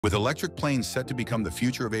With electric planes set to become the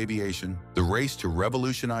future of aviation, the race to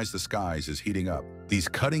revolutionize the skies is heating up. These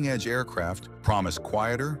cutting-edge aircraft promise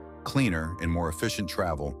quieter, cleaner, and more efficient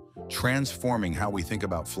travel, transforming how we think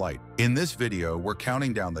about flight. In this video, we're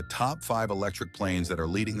counting down the top 5 electric planes that are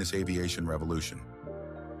leading this aviation revolution.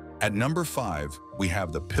 At number 5, we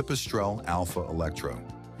have the Pipistrel Alpha Electro.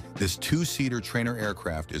 This 2-seater trainer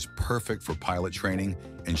aircraft is perfect for pilot training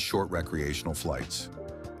and short recreational flights.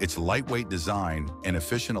 Its lightweight design and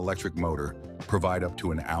efficient electric motor provide up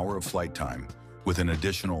to an hour of flight time, with an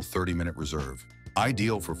additional 30-minute reserve.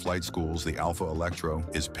 Ideal for flight schools, the Alpha Electro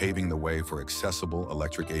is paving the way for accessible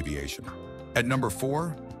electric aviation. At number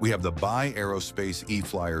 4, we have the Aerospace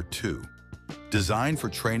Eflyer 2. Designed for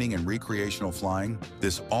training and recreational flying,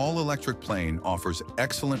 this all-electric plane offers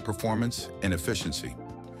excellent performance and efficiency.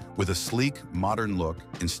 With a sleek, modern look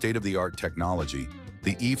and state-of-the-art technology,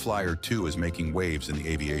 the Eflyer 2 is making waves in the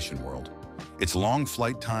aviation world. Its long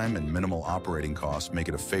flight time and minimal operating costs make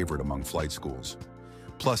it a favorite among flight schools.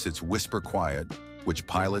 Plus, it's whisper quiet, which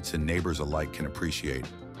pilots and neighbors alike can appreciate.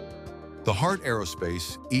 The Heart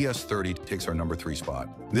Aerospace ES30 takes our number 3 spot.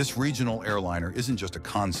 This regional airliner isn't just a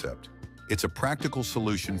concept. It's a practical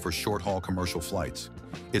solution for short-haul commercial flights.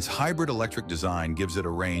 Its hybrid electric design gives it a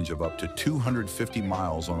range of up to 250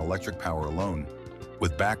 miles on electric power alone,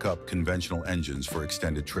 with backup conventional engines for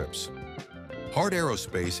extended trips. Heart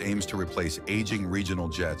Aerospace aims to replace aging regional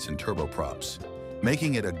jets and turboprops,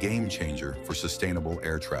 making it a game-changer for sustainable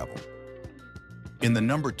air travel. In the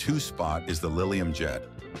number 2 spot is the Lilium Jet,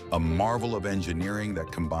 a marvel of engineering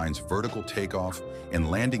that combines vertical takeoff and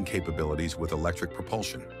landing capabilities with electric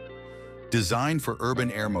propulsion. Designed for urban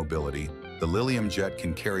air mobility, the Lilium Jet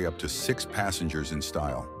can carry up to 6 passengers in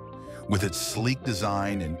style. With its sleek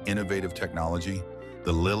design and innovative technology,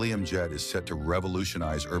 the Lilium Jet is set to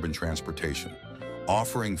revolutionize urban transportation,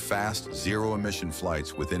 offering fast, zero-emission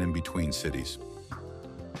flights within and between cities.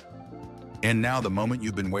 And now the moment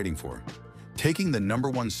you've been waiting for. Taking the number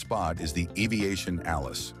 1 spot is the Aviation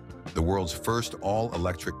Alice, the world's first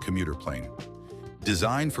all-electric commuter plane.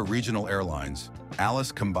 Designed for regional airlines,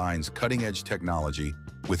 Alice combines cutting-edge technology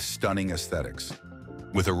with stunning aesthetics.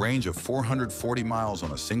 With a range of 440 miles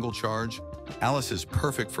on a single charge, Alice is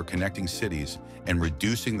perfect for connecting cities and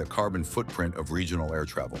reducing the carbon footprint of regional air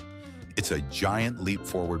travel. It's a giant leap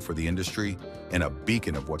forward for the industry and a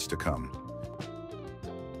beacon of what's to come.